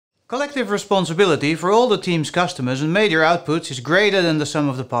Collective responsibility for all the team's customers and major outputs is greater than the sum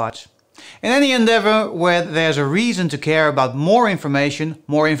of the parts. In any endeavor where there's a reason to care about more information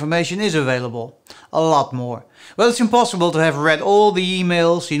is available. A lot more. Well, it's impossible to have read all the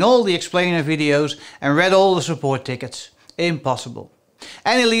emails, seen all the explainer videos and read all the support tickets. Impossible.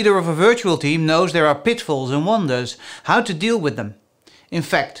 Any leader of a virtual team knows there are pitfalls and wonders how to deal with them. In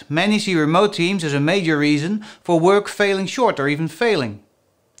fact, many see remote teams as a major reason for work failing short or even failing.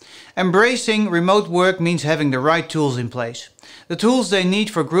 Embracing remote work means having the right tools in place. The tools they need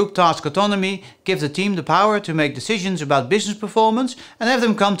for group task autonomy give the team the power to make decisions about business performance and have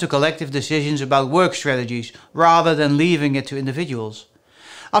them come to collective decisions about work strategies, rather than leaving it to individuals.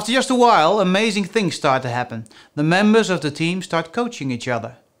 After just a while, amazing things start to happen. The members of the team start coaching each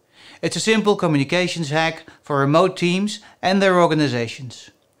other. It's a simple communications hack for remote teams and their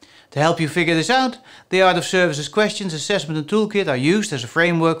organizations. To help you figure this out, the Art of Services Questions Assessment and Toolkit are used as a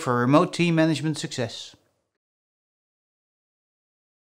framework for remote team management success.